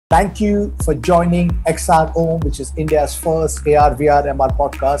Thank you for joining XR which is India's first AR, VR, MR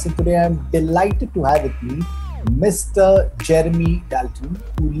podcast. And today I'm delighted to have with me Mr. Jeremy Dalton,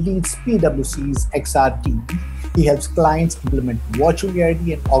 who leads PwC's XR team. He helps clients implement virtual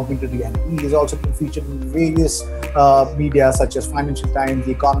reality and augmented reality. He has also been featured in various media such as Financial Times,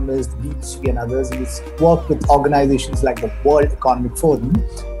 The Economist, BBC and others. He's worked with organizations like the World Economic Forum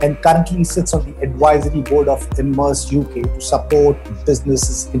and currently sits on the advisory board of ImmerseUK to support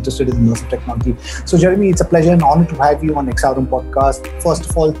businesses interested in immersive technology. So Jeremy, it's a pleasure and honor to have you on XR podcast. First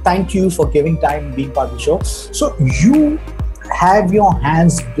of all, thank you for giving time and being part of the show. So you have your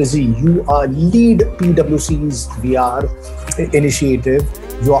hands busy. You lead PwC's VR initiative.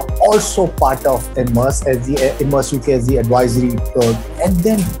 You are also part of ImmerseUK as the advisory board. And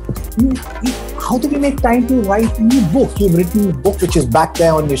then, how did you make time to write a new book? You've written a book which is back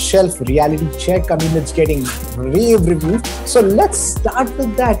there on your shelf, Reality Check. I mean, it's getting rave reviews. So let's start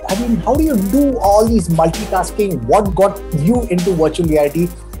with that. I mean, how do you do all these multitasking? What got you into virtual reality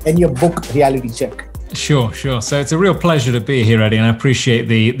and your book, Reality Check? Sure. So it's a real pleasure to be here, Eddie, and I appreciate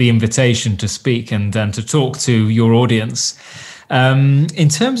the invitation to speak and to talk to your audience. In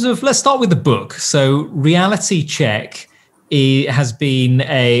terms of, let's start with the book. So Reality Check has been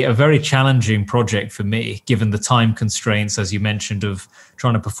a very challenging project for me, given the time constraints, as you mentioned, of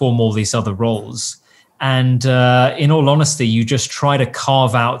trying to perform all these other roles. And in all honesty, you just try to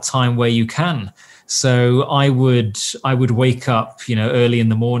carve out time where you can. So I would wake up, early in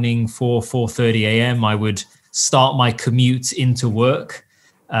the morning, 4:30 a.m. I would start my commute into work,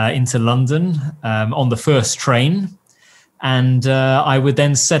 into London, on the first train, and I would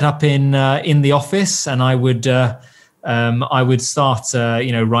then set up in the office, and I would start,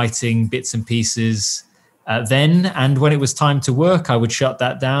 writing bits and pieces. Then, and when it was time to work, I would shut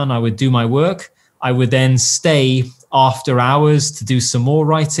that down. I would do my work. I would then stay after hours to do some more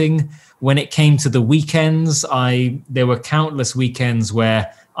writing. When it came to the weekends, there were countless weekends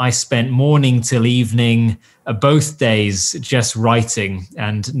where I spent morning till evening, both days, just writing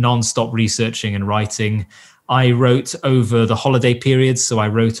and non-stop researching and writing. I wrote over the holiday periods, so I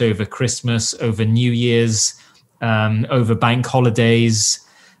wrote over Christmas, over New Year's, over bank holidays,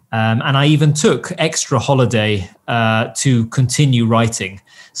 and I even took extra holiday to continue writing.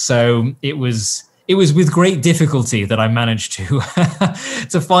 So it was with great difficulty that I managed to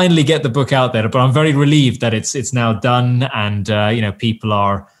to finally get the book out there. But I'm very relieved that it's now done, and people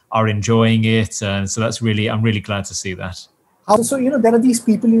are enjoying it. So I'm really glad to see that. So there are these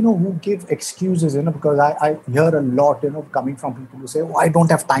people who give excuses. Because I hear a lot coming from people who say, "Oh, I don't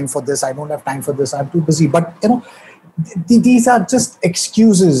have time for this. I don't have time for this. I'm too busy." But these are just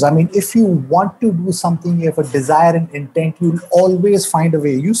excuses. I mean, if you want to do something, you have a desire and intent, you'll always find a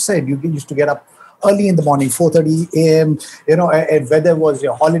way. You said you used to get up early in the morning, 4:30 a.m., and whether it was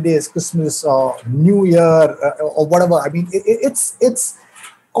your holidays, Christmas, or New Year, or whatever. I mean, it's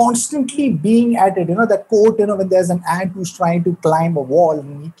constantly being at it. That quote, when there's an ant who's trying to climb a wall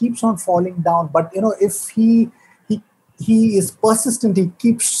and he keeps on falling down. But, if he is persistent, he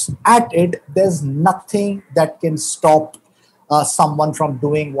keeps at it, there's nothing that can stop someone from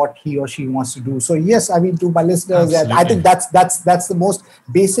doing what he or she wants to do. So yes, I mean, to my listeners, I think that's the most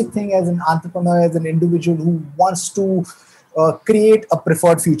basic thing as an entrepreneur, as an individual who wants to create a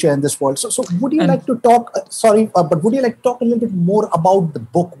preferred future in this world. So would you like to talk? But would you like to talk a little bit more about the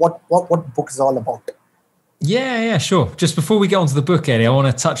book? What book is all about? Yeah, sure. Just before we get onto the book, Eddie, I want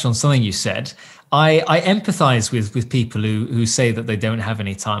to touch on something you said. I empathize with people who say that they don't have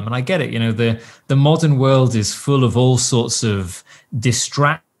any time. And I get it. The modern world is full of all sorts of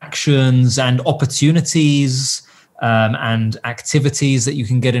distractions and opportunities and activities that you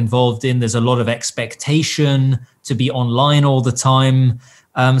can get involved in. There's a lot of expectation to be online all the time.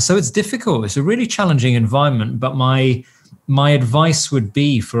 So it's difficult. It's a really challenging environment. But my advice would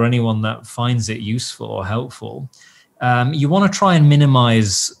be for anyone that finds it useful or helpful, you want to try and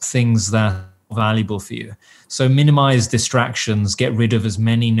minimize things that are valuable for you. So minimize distractions, get rid of as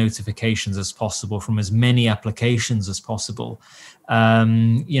many notifications as possible from as many applications as possible.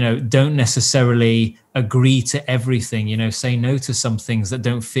 Don't necessarily agree to everything, say no to some things that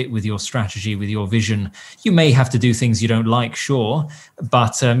don't fit with your strategy, with your vision. You may have to do things you don't like, sure,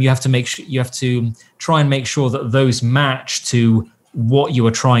 but you have to try and make sure that those match to what you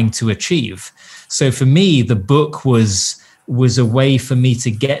are trying to achieve. So for me, the book was a way for me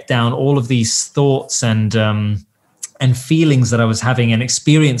to get down all of these thoughts and feelings that I was having and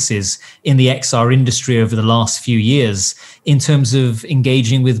experiences in the XR industry over the last few years in terms of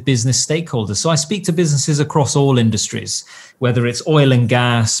engaging with business stakeholders. So I speak to businesses across all industries, whether it's oil and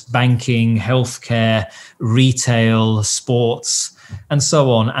gas, banking, healthcare, retail, sports. and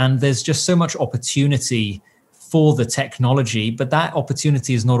so on. And there's just so much opportunity for the technology, but that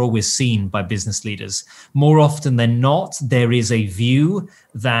opportunity is not always seen by business leaders. More often than not, there is a view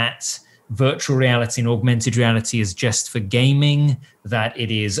that virtual reality and augmented reality is just for gaming, that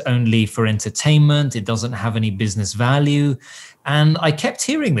it is only for entertainment, it doesn't have any business value. And I kept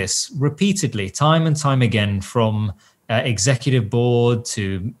hearing this repeatedly, time and time again, from executive board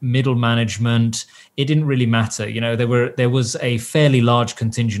to middle management. It didn't really matter. You know, there was a fairly large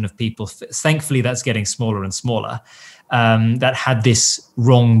contingent of people, thankfully that's getting smaller and smaller, that had this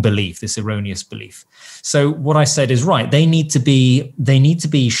wrong belief, this erroneous belief. So what I said is, right, they need to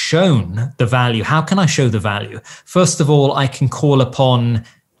be shown the value. How can I show the value? First of all, I can call upon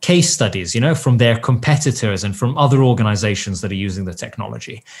case studies, you know, from their competitors and from other organizations that are using the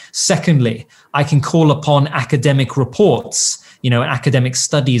technology. Secondly, I can call upon academic reports, you know, academic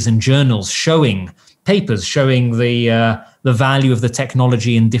studies and journals showing papers, showing the value of the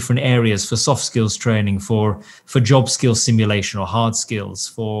technology in different areas for soft skills training, for job skills simulation or hard skills,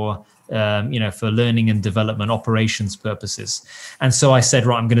 for learning and development operations purposes. And so I said,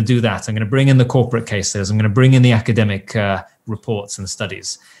 right, I'm going to do that. I'm going to bring in the corporate case studies. I'm going to bring in the academic reports and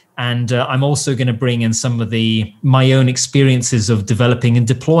studies. And I'm also going to bring in some of my own experiences of developing and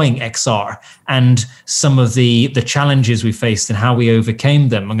deploying XR and some of the challenges we faced and how we overcame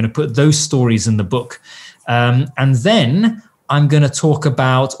them. I'm going to put those stories in the book. And then I'm going to talk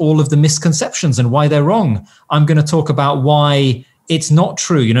about all of the misconceptions and why they're wrong. I'm going to talk about why it's not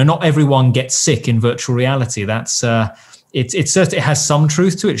true. You know, not everyone gets sick in virtual reality. That's it certainly has some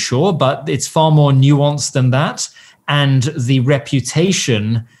truth to it, sure, but it's far more nuanced than that. And the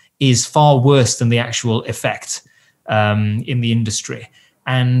reputation is far worse than the actual effect in the industry.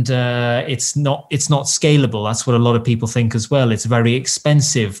 And it's not scalable. That's what a lot of people think as well. It's very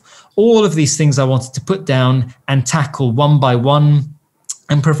expensive. All of these things I wanted to put down and tackle one by one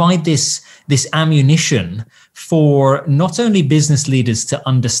and provide this ammunition for not only business leaders to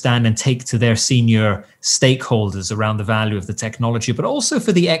understand and take to their senior stakeholders around the value of the technology, but also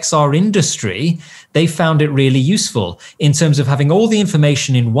for the XR industry. They found it really useful in terms of having all the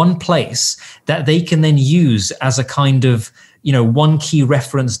information in one place that they can then use as a kind of, you know, one key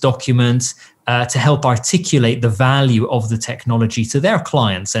reference document to help articulate the value of the technology to their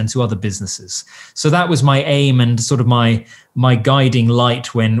clients and to other businesses. So that was my aim and sort of my guiding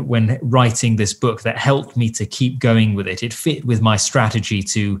light when writing this book that helped me to keep going with it. It fit with my strategy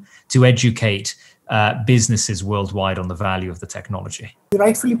to educate businesses worldwide on the value of the technology. You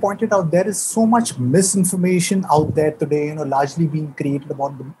rightfully pointed out there is so much misinformation out there today, you know, largely being created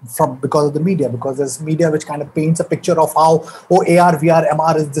because of the media, because there's media which kind of paints a picture of how AR, VR,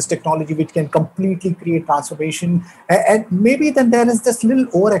 MR is this technology which can completely create transformation. And maybe then there is this little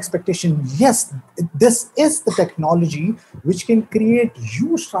over expectation. Yes, this is the technology which can create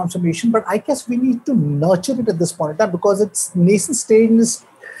huge transformation, but I guess we need to nurture it at this point in time because it's nascent stage is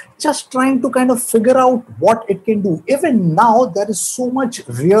just trying to kind of figure out what it can do. Even now, there is so much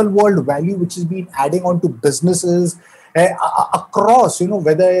real world value which is being adding on to businesses across, you know,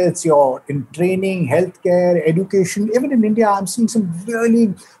 whether it's in training, healthcare, education. Even in India, I'm seeing some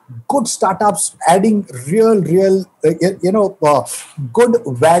really good startups adding real, good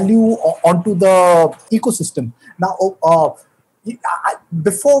value onto the ecosystem. Now,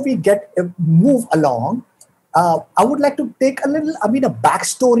 before we move along, I would like to take a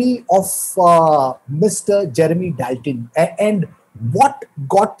backstory of Mr. Jeremy Dalton and what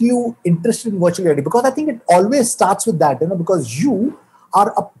got you interested in virtual reality, because I think it always starts with that, you know, because you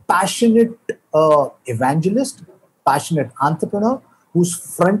are a passionate evangelist, passionate entrepreneur who's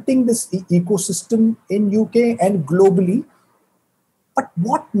fronting this ecosystem in UK and globally. But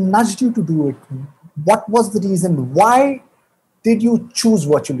what nudged you to do it? What was the reason? Why did you choose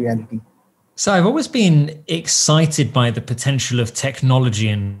virtual reality? So I've always been excited by the potential of technology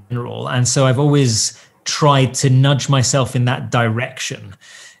in general. And so I've always tried to nudge myself in that direction.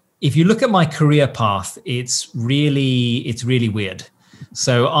 If you look at my career path, it's really weird.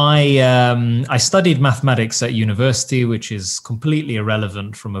 So I studied mathematics at university, which is completely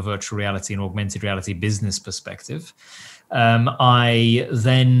irrelevant from a virtual reality and augmented reality business perspective. I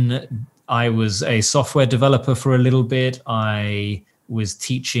was a software developer for a little bit. I was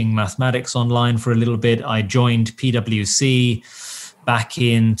teaching mathematics online for a little bit. I joined PwC back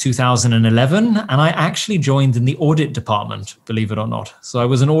in 2011, and I actually joined in the audit department, believe it or not. So I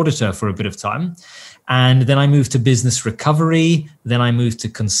was an auditor for a bit of time. And then I moved to business recovery. Then I moved to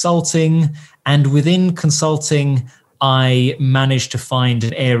consulting. And within consulting, I managed to find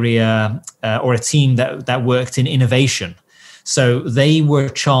an area or a team that worked in innovation. So they were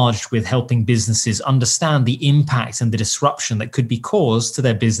charged with helping businesses understand the impact and the disruption that could be caused to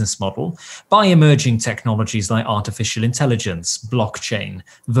their business model by emerging technologies like artificial intelligence, blockchain,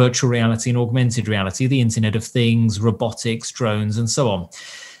 virtual reality and augmented reality, the Internet of Things, robotics, drones, and so on.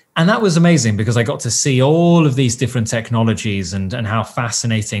 And that was amazing because I got to see all of these different technologies and how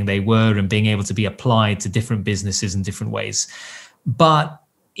fascinating they were and being able to be applied to different businesses in different ways. But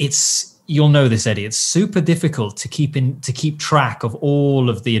you'll know this, Eddie, it's super difficult to keep track of all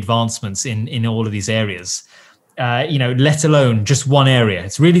of the advancements in all of these areas, let alone just one area.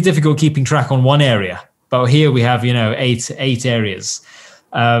 It's really difficult keeping track on one area. But here we have, eight areas.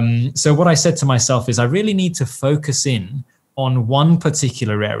 So what I said to myself is I really need to focus in on one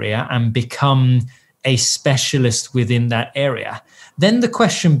particular area and become a specialist within that area. Then the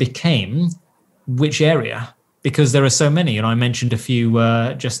question became, which area? Because there are so many, and I mentioned a few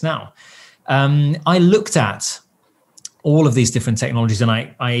just now. I looked at all of these different technologies and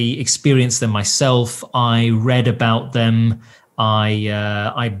I experienced them myself. I read about them.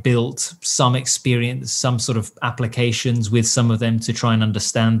 I built some sort of applications with some of them to try and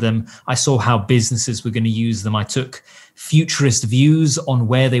understand them. I saw how businesses were going to use them. I took futurist views on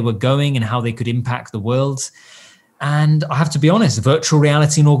where they were going and how they could impact the world. And I have to be honest, virtual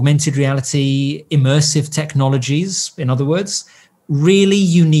reality and augmented reality, immersive technologies, in other words, really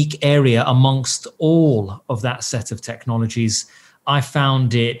unique area amongst all of that set of technologies. I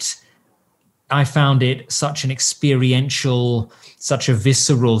found it such an experiential, such a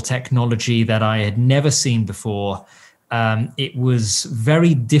visceral technology that I had never seen before. It was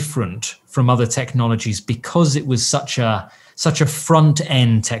very different from other technologies because it was such a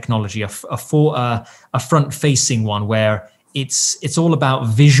front-end technology, a front-facing one where it's all about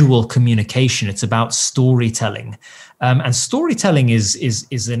visual communication. It's about storytelling, and storytelling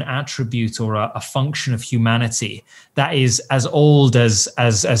is an attribute or a function of humanity that is as old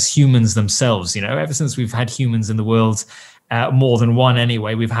as humans themselves. Ever since we've had humans in the world, more than one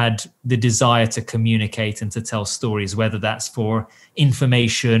anyway, we've had the desire to communicate and to tell stories, whether that's for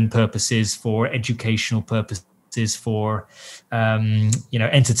information purposes, for educational purposes, for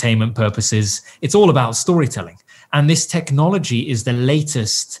entertainment purposes. It's all about storytelling. And this technology is the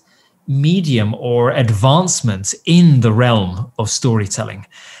latest medium or advancement in the realm of storytelling.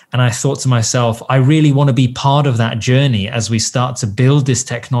 And I thought to myself, I really want to be part of that journey as we start to build this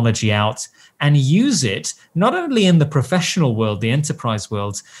technology out and use it not only in the professional world, the enterprise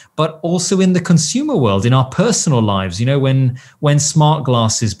world, but also in the consumer world, in our personal lives. When smart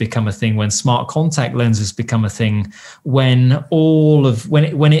glasses become a thing, when smart contact lenses become a thing, when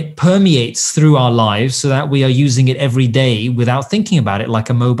it permeates through our lives so that we are using it every day without thinking about it,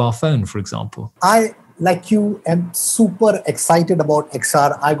 like a mobile phone, for example. I, like you, am super excited about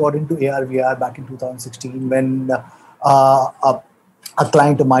XR. I got into AR, VR back in 2016 when a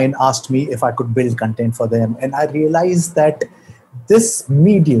client of mine asked me if I could build content for them. And I realized that this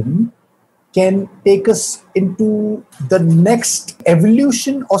medium can take us into the next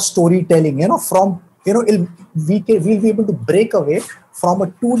evolution of storytelling, we'll be able to break away from a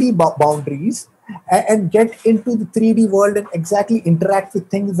 2D boundaries and get into the 3D world and exactly interact with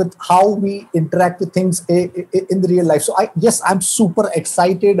things with how we interact with things in the real life. So I'm super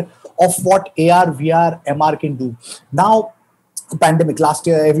excited of what AR, VR, MR can do. Now, pandemic last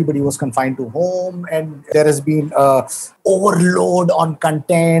year, everybody was confined to home and there has been overload on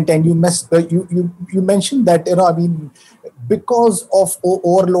content. And you mentioned that, because of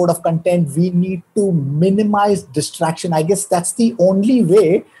overload of content, we need to minimize distraction. I guess that's the only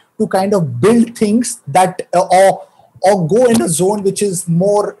way to kind of build things that or go in a zone which is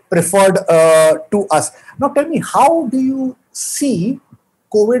more preferred to us. Now tell me, how do you see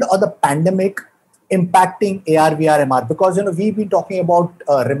COVID or the pandemic impacting AR, VR, MR? Because, we've been talking about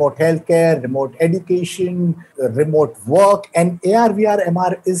remote healthcare, remote education, remote work, and AR, VR,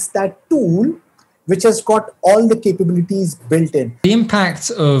 MR is that tool which has got all the capabilities built in. The impact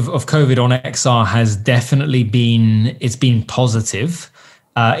of COVID on XR has definitely been positive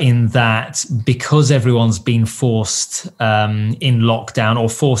in that because everyone's been forced in lockdown or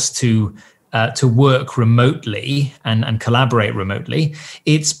forced to work remotely and collaborate remotely,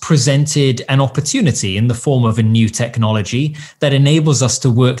 it's presented an opportunity in the form of a new technology that enables us to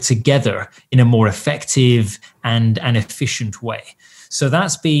work together in a more effective and an efficient way. So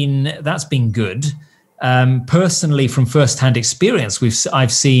that's been good. Personally, from firsthand experience,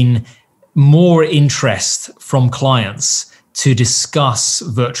 I've seen more interest from clients to discuss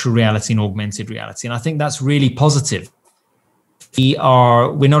virtual reality and augmented reality, and I think that's really positive.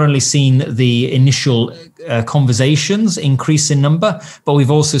 we're not only seeing the initial conversations increase in number, but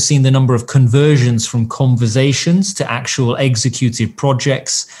we've also seen the number of conversions from conversations to actual executed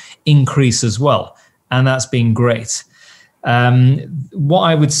projects increase as well. And that's been great. What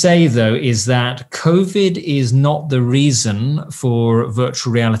I would say, though, is that COVID is not the reason for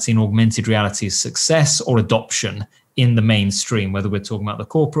virtual reality and augmented reality's success or adoption in the mainstream, whether we're talking about the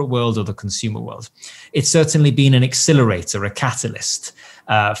corporate world or the consumer world. It's certainly been an accelerator, a catalyst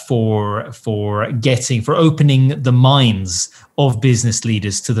for opening the minds of business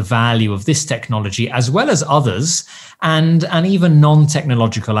leaders to the value of this technology, as well as others, and even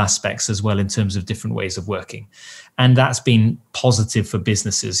non-technological aspects as well, in terms of different ways of working. And that's been positive for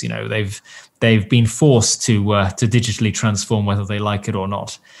businesses. You know, they've been forced to digitally transform, whether they like it or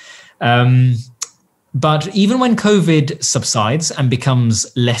not. But even when COVID subsides and becomes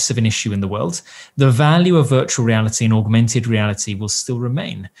less of an issue in the world, the value of virtual reality and augmented reality will still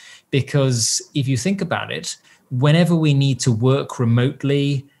remain. Because if you think about it, whenever we need to work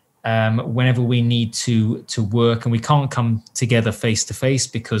remotely, whenever we need to work and we can't come together face to face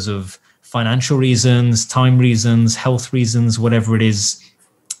because of financial reasons, time reasons, health reasons, whatever it is,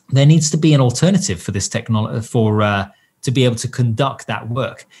 there needs to be an alternative for this technology, to be able to conduct that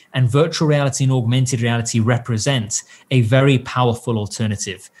work. And virtual reality and augmented reality represent a very powerful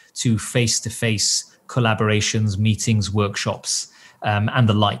alternative to face-to-face collaborations, meetings, workshops, and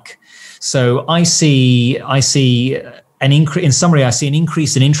the like. So I see an increase. In summary, I see an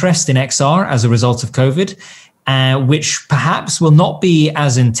increase in interest in XR as a result of COVID, which perhaps will not be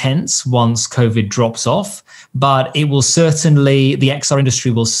as intense once COVID drops off, but it will certainly, the XR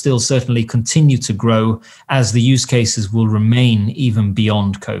industry will still certainly continue to grow as the use cases will remain even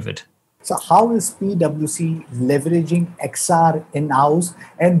beyond COVID. So how is PwC leveraging XR in-house?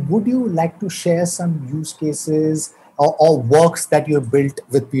 And would you like to share some use cases or works that you've built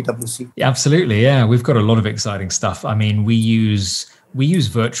with PwC? Yeah, absolutely. Yeah, we've got a lot of exciting stuff. I mean, we use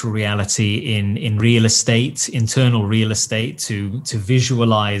virtual reality in real estate, internal real estate, to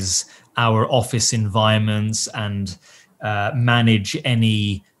visualize our office environments and manage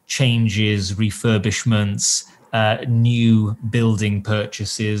any changes, refurbishments, new building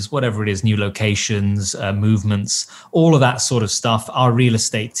purchases, whatever it is, new locations, movements, all of that sort of stuff. Our real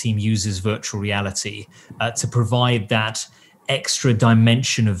estate team uses virtual reality to provide that extra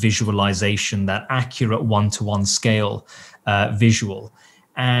dimension of visualization, that accurate one-to-one scale visual.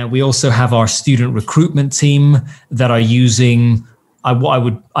 And we also have our student recruitment team that are using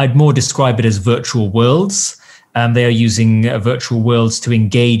I'd more describe it as virtual worlds. They are using virtual worlds to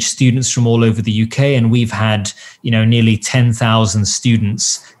engage students from all over the UK, and we've had nearly 10,000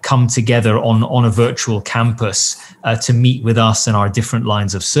 students come together on a virtual campus to meet with us and our different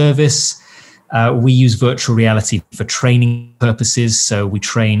lines of service. We use virtual reality for training purposes, so we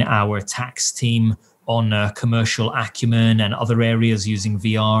train our tax team on commercial acumen and other areas using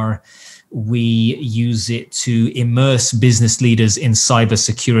VR. We use it to immerse business leaders in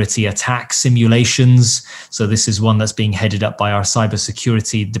cybersecurity attack simulations. So this is one that's being headed up by our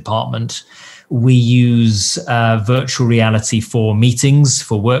cybersecurity department. We use virtual reality for meetings,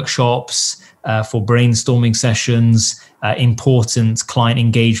 for workshops, for brainstorming sessions, important client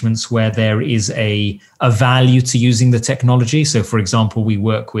engagements where there is a value to using the technology. So, for example, we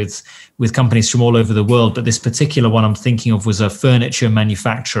work with companies from all over the world, but this particular one I'm thinking of was a furniture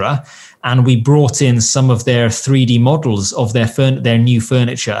manufacturer, and we brought in some of their 3D models of their new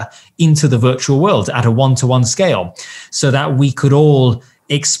furniture into the virtual world at a one-to-one scale, so that we could all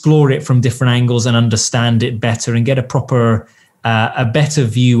explore it from different angles and understand it better and get a better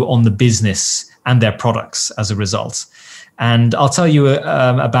view on the business and their products as a result. And I'll tell you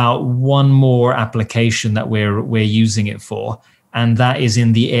about one more application that we're using it for, and that is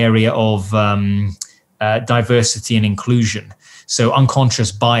in the area of diversity and inclusion. So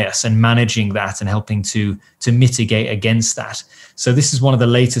unconscious bias and managing that and helping to mitigate against that. So this is one of the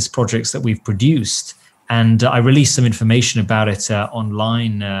latest projects that we've produced, and I released some information about it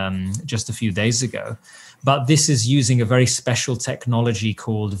online just a few days ago. But this is using a very special technology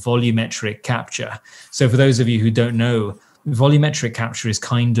called volumetric capture. So for those of you who don't know, volumetric capture is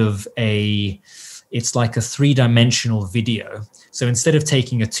it's like a three-dimensional video. So instead of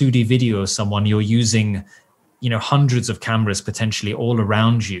taking a 2D video of someone, you're using, hundreds of cameras potentially all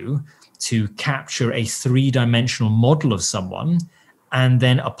around you to capture a three-dimensional model of someone and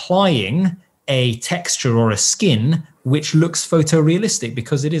then applying a texture or a skin which looks photorealistic,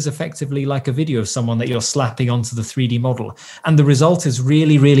 because it is effectively like a video of someone that you're slapping onto the 3D model. And the result is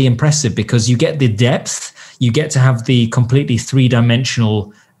really, really impressive, because you get the depth, you get to have the completely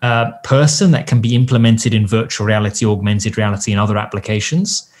three-dimensional person that can be implemented in virtual reality, augmented reality, and other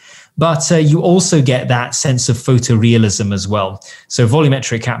applications. But you also get that sense of photorealism as well. So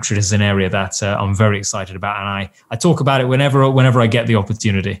volumetric capture is an area that I'm very excited about, and I talk about it whenever I get the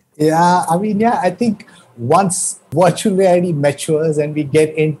opportunity. Yeah, I think once virtual reality matures and we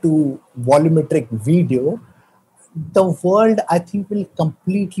get into volumetric video, the world, I think, will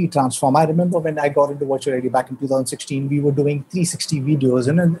completely transform. I remember when I got into virtual reality back in 2016, we were doing 360 videos,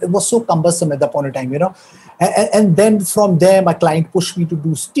 and it was so cumbersome at that point in time, And then from there, my client pushed me to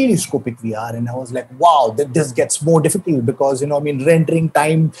do stereoscopic VR, and I was like, wow, this gets more difficult because, rendering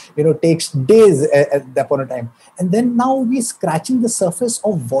time, takes days at that point in time. And then now we're scratching the surface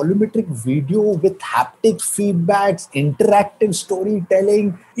of volumetric video with haptic feedbacks, interactive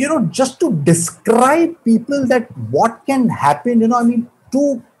storytelling, just to describe people that what can happen,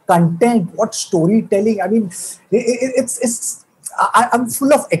 to content, what storytelling. I'm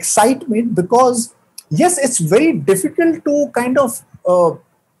full of excitement because, yes, it's very difficult to kind of,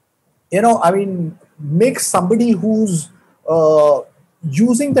 make somebody who's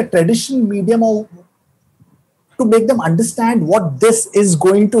using the traditional medium to make them understand what this is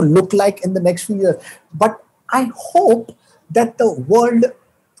going to look like in the next few years. But I hope that the world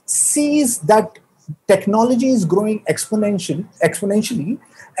sees that technology is growing exponentially,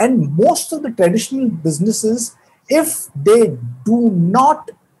 and most of the traditional businesses, if they do not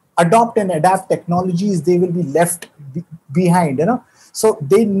adopt and adapt technologies, they will be left behind. So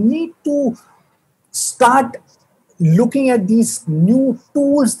they need to start looking at these new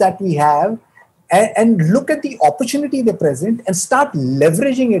tools that we have and look at the opportunity they present and start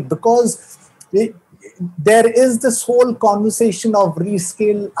leveraging it, because there is this whole conversation of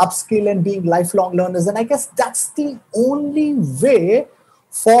reskill, upskill, and being lifelong learners. And I guess that's the only way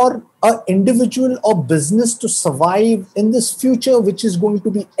for an individual or business to survive in this future, which is going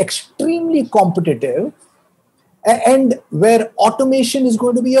to be extremely competitive, and where automation is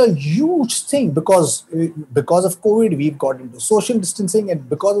going to be a huge thing, because of COVID, we've got into social distancing, and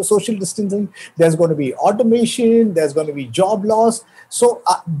because of social distancing, there's going to be automation, there's going to be job loss. So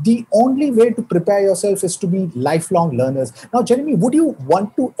the only way to prepare yourself is to be lifelong learners. Now, Jeremy, would you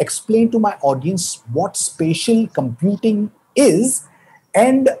want to explain to my audience what spatial computing is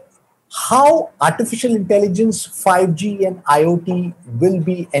and how artificial intelligence, 5G, and IoT will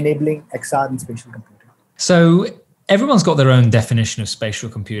be enabling XR and spatial computing? So everyone's got their own definition of spatial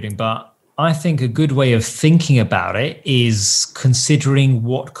computing, but I think a good way of thinking about it is considering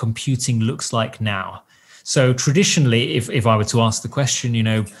what computing looks like now. So traditionally, if I were to ask the question,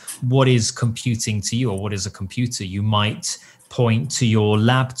 what is computing to you, or what is a computer? You might point to your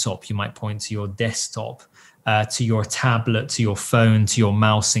laptop, you might point to your desktop, to your tablet, to your phone, to your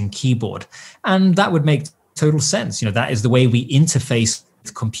mouse and keyboard. And that would make total sense. That is the way we interface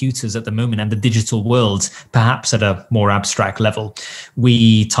with computers at the moment, and the digital world, perhaps at a more abstract level.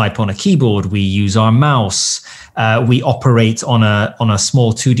 We type on a keyboard, we use our mouse, we operate on a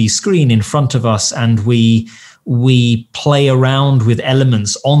small 2D screen in front of us, and we play around with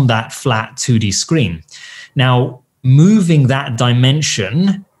elements on that flat 2D screen. Now, moving that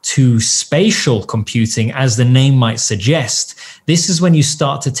dimension to spatial computing, as the name might suggest, this is when you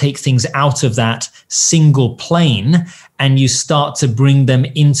start to take things out of that single plane and you start to bring them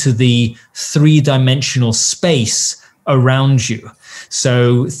into the three-dimensional space around you.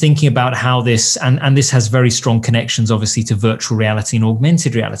 So thinking about how this, and this has very strong connections, obviously, to virtual reality and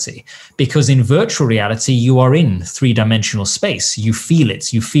augmented reality, because in virtual reality, you are in three-dimensional space. You feel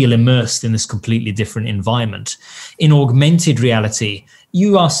it. You feel immersed in this completely different environment. In augmented reality,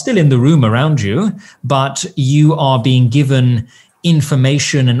 you are still in the room around you, but you are being given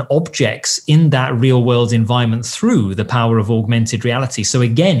information and objects in that real world environment through the power of augmented reality. So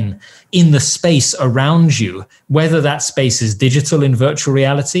again, in the space around you, whether that space is digital in virtual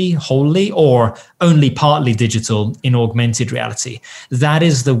reality wholly or only partly digital in augmented reality, that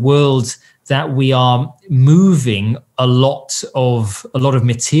is the world that we are moving a lot of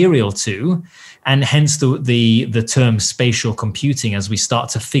material to, and hence the term spatial computing, as we start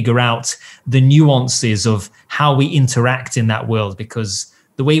to figure out the nuances of how we interact in that world, because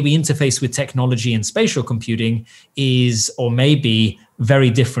the way we interface with technology and spatial computing is, or may be, very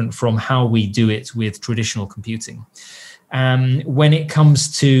different from how we do it with traditional computing. When it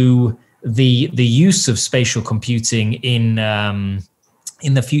comes to the use of spatial computing in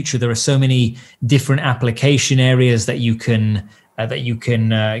the future, there are so many different application areas that you can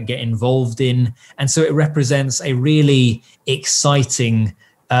get involved in. And so it represents a really exciting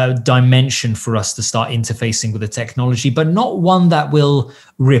dimension for us to start interfacing with the technology, but not one that will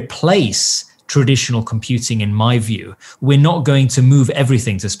replace traditional computing, in my view. We're not going to move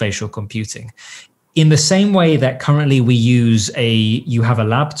everything to spatial computing. In the same way that currently you have a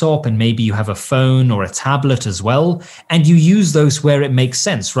laptop and maybe you have a phone or a tablet as well, and you use those where it makes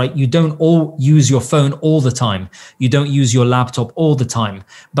sense, right? You don't all use your phone all the time. You don't use your laptop all the time,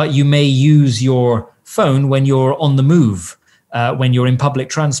 but you may use your phone when you're on the move, when you're in public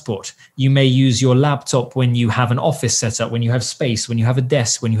transport. You may use your laptop when you have an office set up, when you have space, when you have a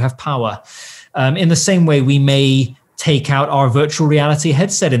desk, when you have power. In the same way, we may take out our virtual reality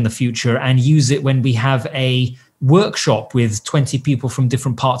headset in the future and use it when we have a workshop with 20 people from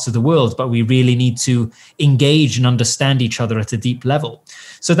different parts of the world, but we really need to engage and understand each other at a deep level.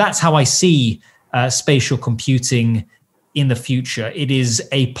 So that's how I see spatial computing in the future. It is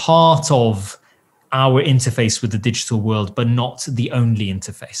a part of our interface with the digital world, but not the only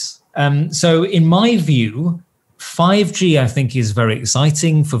interface. So in my view, 5G, I think, is very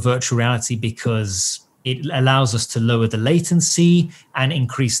exciting for virtual reality because it allows us to lower the latency and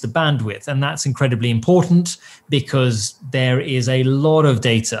increase the bandwidth. And that's incredibly important because there is a lot of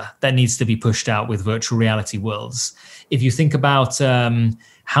data that needs to be pushed out with virtual reality worlds. If you think about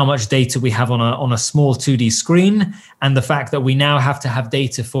how much data we have on a small 2D screen, and the fact that we now have to have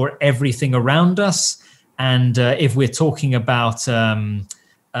data for everything around us, and if we're talking about data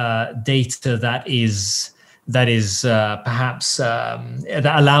that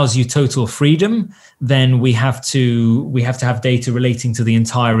allows you total freedom, then we have to have data relating to the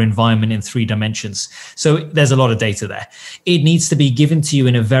entire environment in 3 dimensions. So there's a lot of data there. It needs to be given to you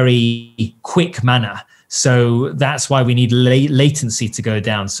in a very quick manner. So that's why we need latency to go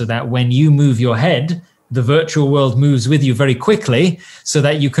down, so that when you move your head, the virtual world moves with you very quickly, so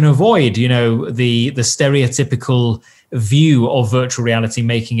that you can avoid, the stereotypical view of virtual reality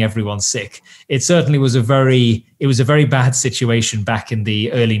making everyone sick. It certainly was a very bad situation back in the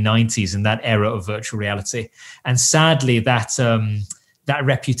early 90s in that era of virtual reality. And sadly, that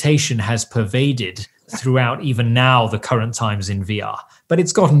reputation has pervaded throughout even now the current times in VR. But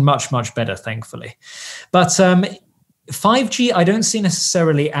it's gotten much, much better, thankfully. But 5G, I don't see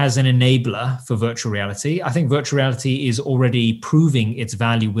necessarily as an enabler for virtual reality. I think virtual reality is already proving its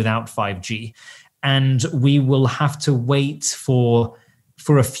value without 5G. And we will have to wait for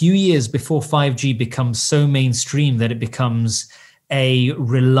a few years before 5G becomes so mainstream that it becomes a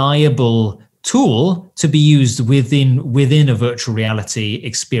reliable tool to be used within a virtual reality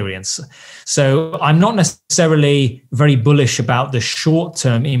experience. So I'm not necessarily very bullish about the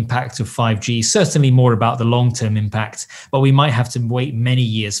short-term impact of 5G, certainly more about the long-term impact, but we might have to wait many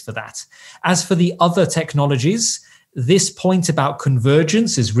years for that. As for the other technologies, this point about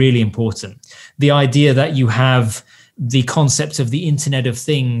convergence is really important. The idea that you have the concept of the Internet of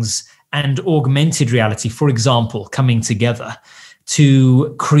Things and augmented reality, for example, coming together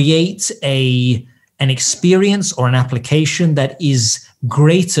to create an experience or an application that is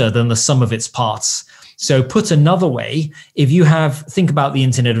greater than the sum of its parts. So put another way, if you think about the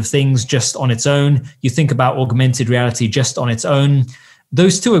Internet of Things just on its own, you think about augmented reality just on its own,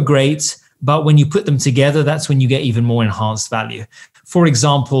 those two are great. But when you put them together, that's when you get even more enhanced value. For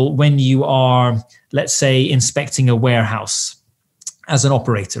example, when you are, let's say, inspecting a warehouse as an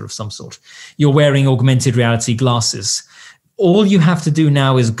operator of some sort, you're wearing augmented reality glasses. All you have to do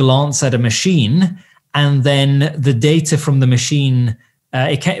now is glance at a machine, and then the data from the machine,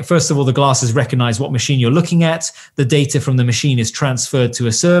 first of all, the glasses recognize what machine you're looking at. The data from the machine is transferred to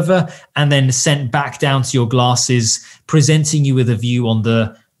a server and then sent back down to your glasses, presenting you with a view on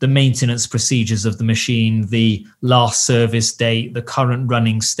the maintenance procedures of the machine, the last service date, the current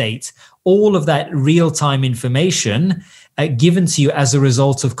running state, all of that real-time information given to you as a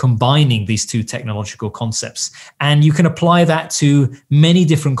result of combining these two technological concepts. And you can apply that to many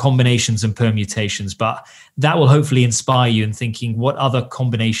different combinations and permutations, but that will hopefully inspire you in thinking what other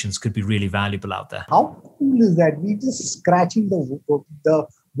combinations could be really valuable out there. How cool is that? We're just scratching the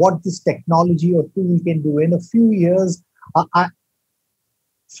what this technology or tool can do in a few years.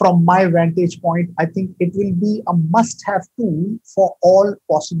 From my vantage point, I think it will be a must-have tool for all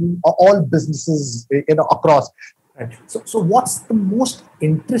possible or all businesses, across. So what's the most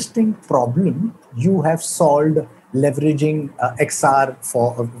interesting problem you have solved leveraging XR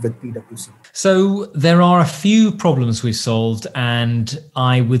with PwC? So there are a few problems we've solved, and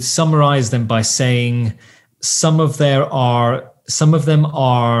I would summarize them by saying some of them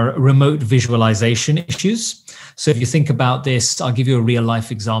are remote visualization issues. So if you think about this, I'll give you a real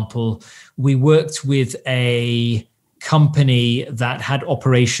life example. We worked with a company that had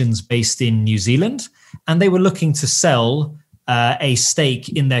operations based in New Zealand, and they were looking to sell a stake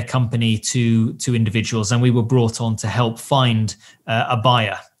in their company to individuals, and we were brought on to help find a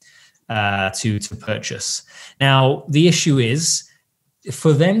buyer. to purchase. Now, the issue is,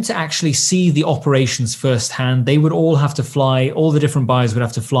 for them to actually see the operations firsthand, they would all have to fly, all the different buyers would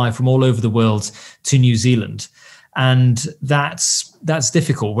have to fly from all over the world to New Zealand. And that's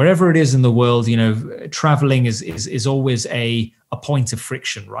difficult. Wherever it is in the world, traveling is always a point of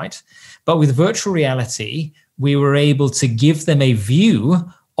friction, right? But with virtual reality, we were able to give them a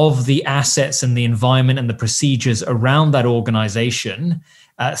view of the assets and the environment and the procedures around that organization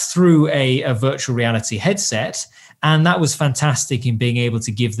through a virtual reality headset. And that was fantastic in being able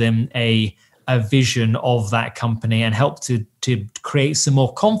to give them a vision of that company and help to create some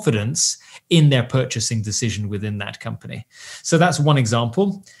more confidence in their purchasing decision within that company. So that's one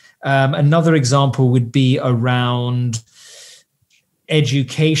example. Another example would be around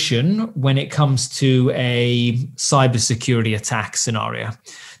education when it comes to a cybersecurity attack scenario.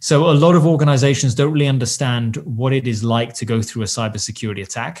 So a lot of organizations don't really understand what it is like to go through a cybersecurity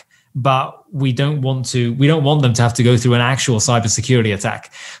attack, but we don't want them to have to go through an actual cybersecurity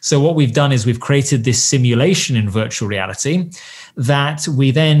attack. So what we've done is we've created this simulation in virtual reality that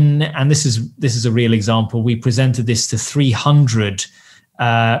we then, and this is a real example, we presented this to 300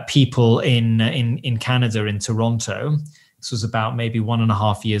 people in Canada, in Toronto. This was about maybe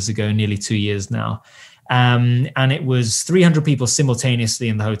 1.5 years ago, nearly 2 years now. And it was 300 people simultaneously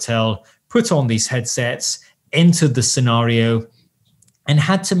in the hotel, put on these headsets, entered the scenario, and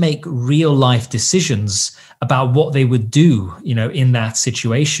had to make real life decisions about what they would do, in that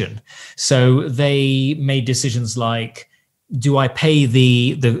situation. So they made decisions like, do I pay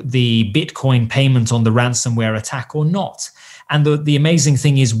the Bitcoin payment on the ransomware attack or not? And the amazing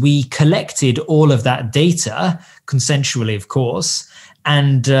thing is we collected all of that data, consensually, of course,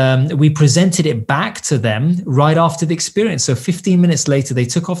 and we presented it back to them right after the experience. So 15 minutes later, they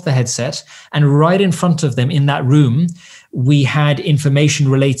took off the headset, and right in front of them in that room, we had information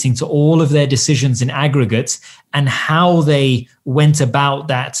relating to all of their decisions in aggregate and how they went about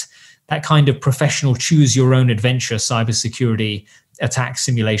that kind of professional choose your own adventure cybersecurity attack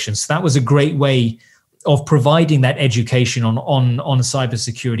simulation. So that was a great way of providing that education on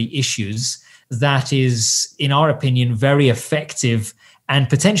cybersecurity issues that is, in our opinion, very effective and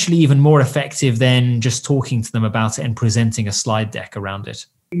potentially even more effective than just talking to them about it and presenting a slide deck around it.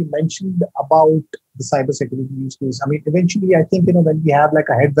 You mentioned about the cybersecurity use case. I mean, eventually, I think, when we have like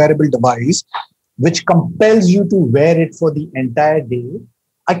a head wearable device, which compels you to wear it for the entire day,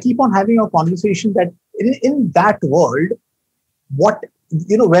 I keep on having a conversation that in that world,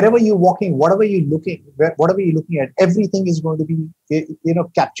 wherever you're walking, whatever you're looking at, everything is going to be,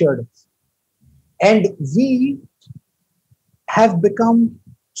 captured. And we have become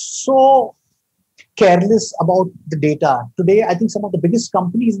so careless about the data. Today, I think some of the biggest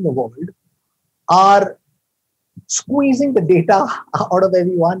companies in the world are squeezing the data out of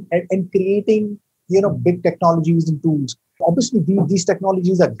everyone and creating, big technologies and tools. Obviously, these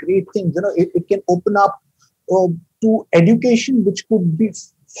technologies are great things. It can open up to education, which could be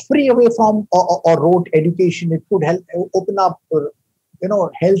free away from or rote education. It could help open up,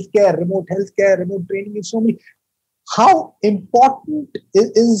 healthcare, remote training, and so many. How important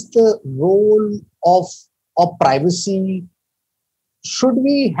is the role of privacy? Should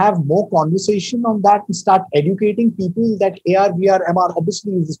we have more conversation on that and start educating people that AR, VR, MR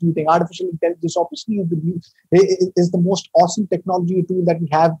obviously is this new thing. Artificial intelligence obviously is the most awesome technology tool that we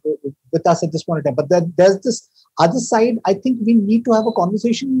have with us at this point in time. But there's this other side. I think we need to have a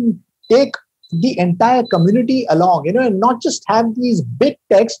conversation, take the entire community along, and not just have these big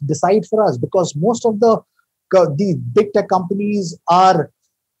techs decide for us, because most of these big tech companies are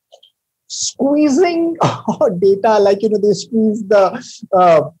squeezing our data like, they squeeze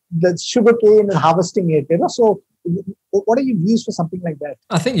the sugar cane and harvesting it, So what are your views for something like that?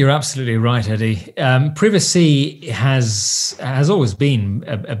 I think you're absolutely right, Eddie. Privacy has always been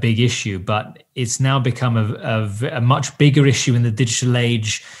a big issue, but it's now become a much bigger issue in the digital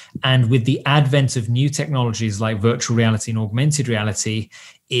age. And with the advent of new technologies like virtual reality and augmented reality,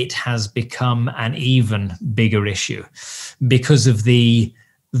 it has become an even bigger issue because of the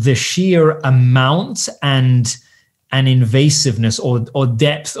sheer amount and invasiveness or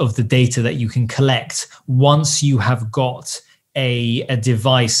depth of the data that you can collect once you have got a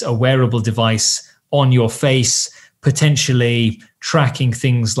device, a wearable device on your face, potentially tracking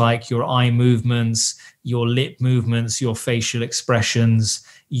things like your eye movements, your lip movements, your facial expressions,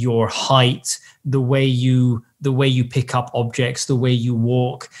 your height, the way you pick up objects, the way you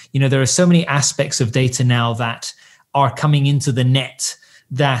walk. There are so many aspects of data now that are coming into the net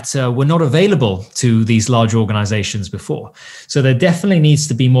that were not available to these large organizations before. So there definitely needs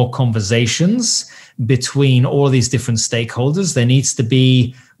to be more conversations between all these different stakeholders. There needs to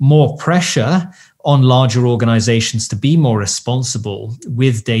be more pressure on larger organizations to be more responsible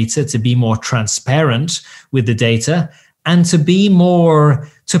with data, to be more transparent with the data, and to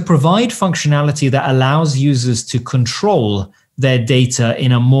provide functionality that allows users to control their data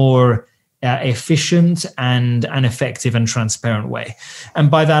in a more efficient and effective and transparent way.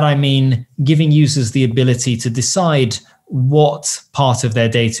 And by that, I mean giving users the ability to decide what part of their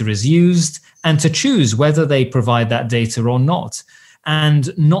data is used and to choose whether they provide that data or not,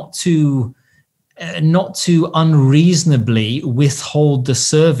 and not to unreasonably withhold the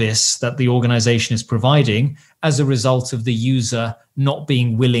service that the organization is providing as a result of the user not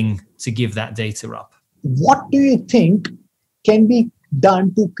being willing to give that data up. What do you think can be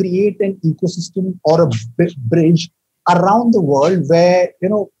done to create an ecosystem or a bridge around the world where,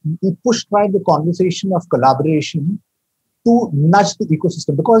 we push the conversation of collaboration to nudge the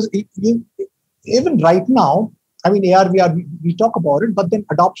ecosystem? Because even right now, AR, VR, we talk about it, but then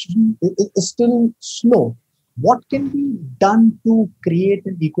adoption is still slow. What can be done to create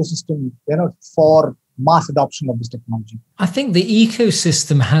an ecosystem, for mass adoption of this technology? I think the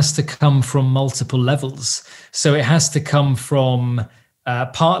ecosystem has to come from multiple levels. So it has to come from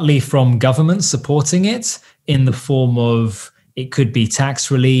partly from government supporting it in the form of, it could be tax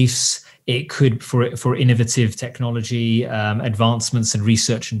reliefs, it could for innovative technology advancements and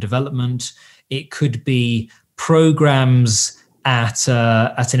research and development. It could be programs at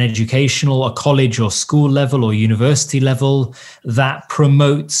an educational, a college or school level or university level that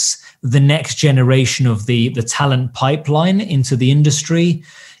promotes the next generation of the talent pipeline into the industry.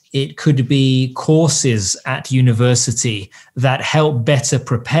 It could be courses at university that help better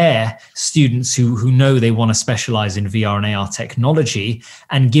prepare students who know they want to specialize in VR and AR technology,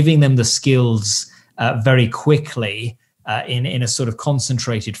 and giving them the skills very quickly in a sort of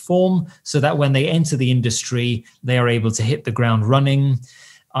concentrated form, so that when they enter the industry, they are able to hit the ground running.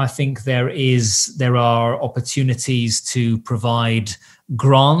 I think there are opportunities to provide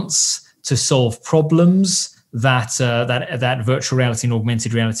grants to solve problems that virtual reality and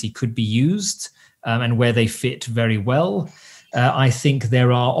augmented reality could be used, and where they fit very well. I think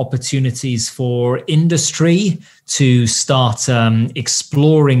there are opportunities for industry to start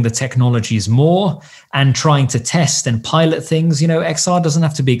exploring the technologies more and trying to test and pilot things. XR doesn't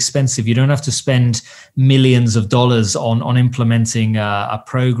have to be expensive. You don't have to spend millions of dollars on implementing a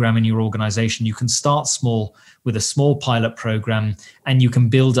program in your organization. You can start small with a small pilot program, and you can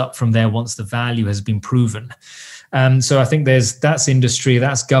build up from there once the value has been proven. So I think that's industry,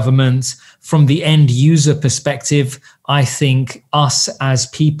 that's government. From the end user perspective, I think us as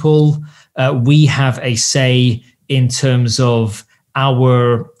people, we have a say in terms of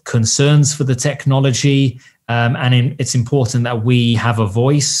our concerns for the technology. It's important that we have a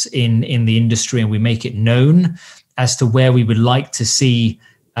voice in the industry, and we make it known as to where we would like to see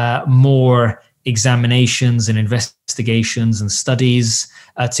more examinations and investigations and studies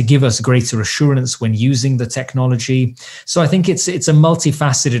to give us greater assurance when using the technology. So I think it's a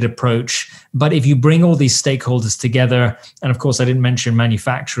multifaceted approach. But if you bring all these stakeholders together, and of course I didn't mention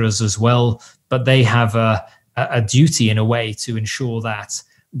manufacturers as well, but they have a duty in a way to ensure that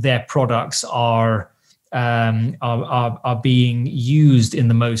their products are being used in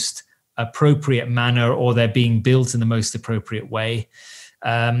the most appropriate manner, or they're being built in the most appropriate way.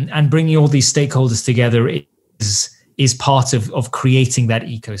 And bringing all these stakeholders together is part of creating that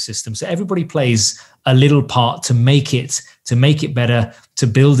ecosystem. So everybody plays a little part to make it better, to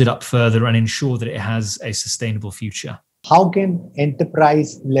build it up further, and ensure that it has a sustainable future. How can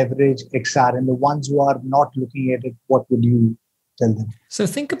enterprise leverage XR? And the ones who are not looking at it, what would you tell them? So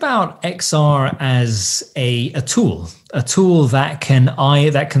think about XR as a tool that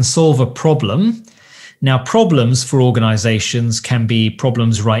can solve a problem. Now, problems for organizations can be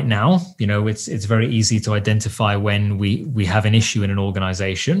problems right now. It's very easy to identify when we have an issue in an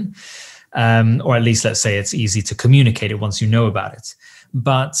organization, or at least let's say it's easy to communicate it once you know about it.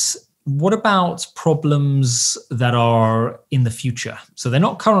 But what about problems that are in the future? So they're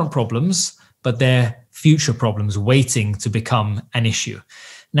not current problems, but they're future problems waiting to become an issue.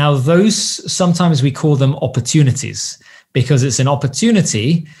 Now, those, sometimes we call them opportunities, because it's an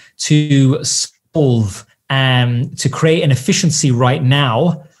opportunity to solve and to create an efficiency right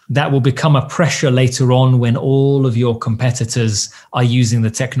now that will become a pressure later on when all of your competitors are using the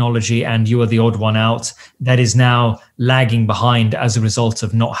technology and you are the odd one out that is now lagging behind as a result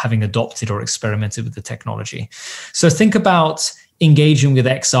of not having adopted or experimented with the technology. So think about engaging with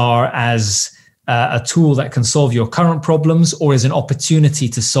XR as a tool that can solve your current problems, or as an opportunity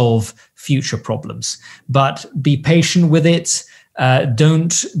to solve future problems. But be patient with it.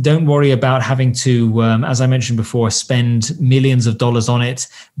 Don't worry about having to, as I mentioned before, spend millions of dollars on it,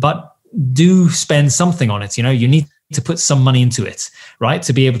 but do spend something on it. You need to put some money into it, right?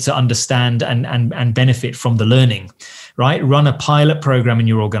 To be able to understand and benefit from the learning, right? Run a pilot program in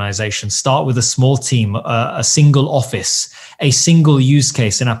your organization. Start with a small team, a single office, a single use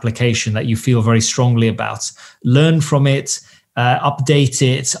case and application that you feel very strongly about. Learn from it, update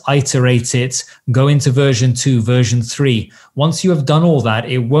it, iterate it, go into version 2, version 3. Once you have done all that,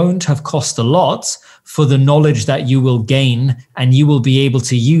 it won't have cost a lot for the knowledge that you will gain and you will be able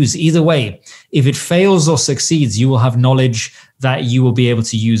to use. Either way, if it fails or succeeds, you will have knowledge that you will be able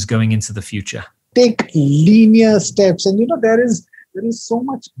to use going into the future. Take linear steps. And there is so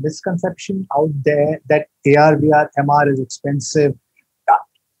much misconception out there that AR, VR, MR is expensive.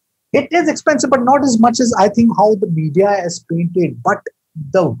 It is expensive, but not as much as I think how the media has painted. But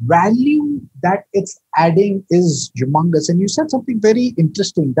the value that it's adding is humongous. And you said something very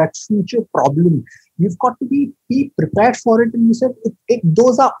interesting, that future problem. You've got to be prepared for it. And you said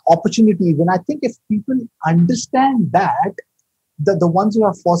those are opportunities. And I think if people understand that, the ones who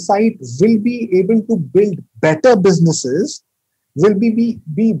have foresight will be able to build better businesses, will be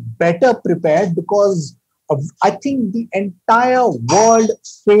better prepared, because I think the entire world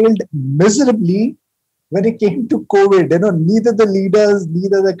failed miserably when it came to COVID. Neither the leaders,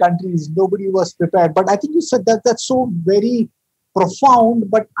 neither the countries, nobody was prepared. But I think you said that's so very profound.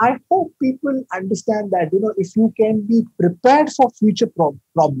 But I hope people understand that, if you can be prepared for future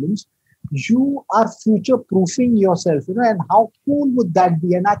problems, you are future-proofing yourself, and how cool would that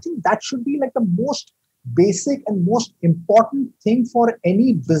be? And I think that should be like the most basic and most important thing for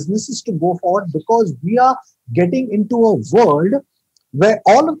any businesses to go forward, because we are getting into a world where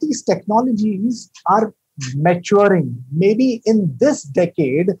all of these technologies are maturing. Maybe in this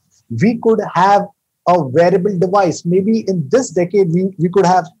decade, we could have a wearable device. Maybe in this decade, we could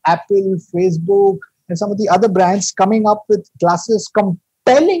have Apple, Facebook, and some of the other brands coming up with glasses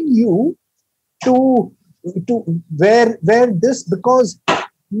compelling you to wear this, because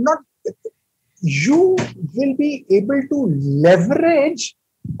you will be able to leverage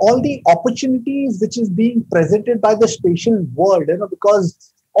all the opportunities which is being presented by the spatial world,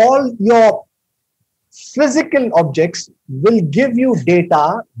 because all your physical objects will give you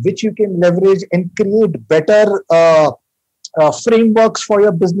data which you can leverage and create better frameworks for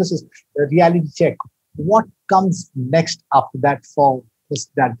your businesses. Reality check. What comes next after that for this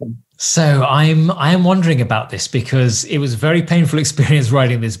Dalton? So I am wondering about this, because it was a very painful experience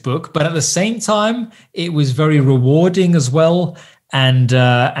writing this book, but at the same time, it was very rewarding as well. And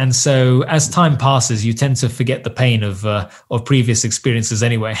so as time passes, you tend to forget the pain of previous experiences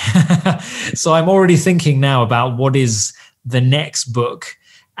anyway. So I'm already thinking now about what is the next book.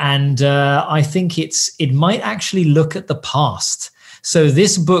 And I think it might actually look at the past. So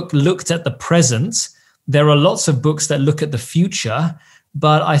this book looked at the present. There are lots of books that look at the future,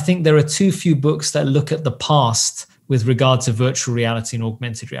 but I think there are too few books that look at the past with regard to virtual reality and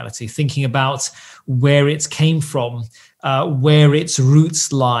augmented reality, thinking about where it came from, where its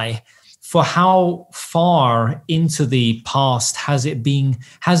roots lie, for how far into the past has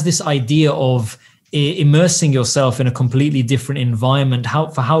this idea of immersing yourself in a completely different environment,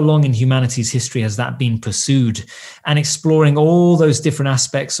 for how long in humanity's history has that been pursued, and exploring all those different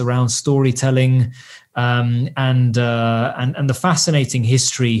aspects around storytelling, and the fascinating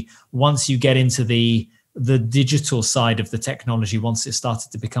history once you get into the digital side of the technology, once it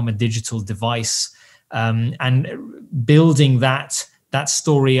started to become a digital device, and building that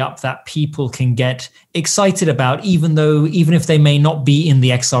story up that people can get excited about, even if they may not be in the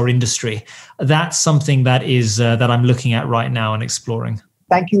XR industry. That's something that I'm looking at right now and exploring.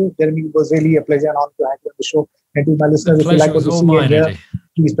 Thank you, Jeremy. It was really a pleasure and honor to have you on the show. And to my listeners, if you like what you see here,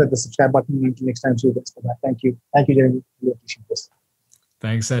 please press the subscribe button. Until next time, so you for that. Thank you. Thank you, Jeremy. We appreciate this.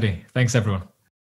 Thanks, Eddie. Thanks, everyone.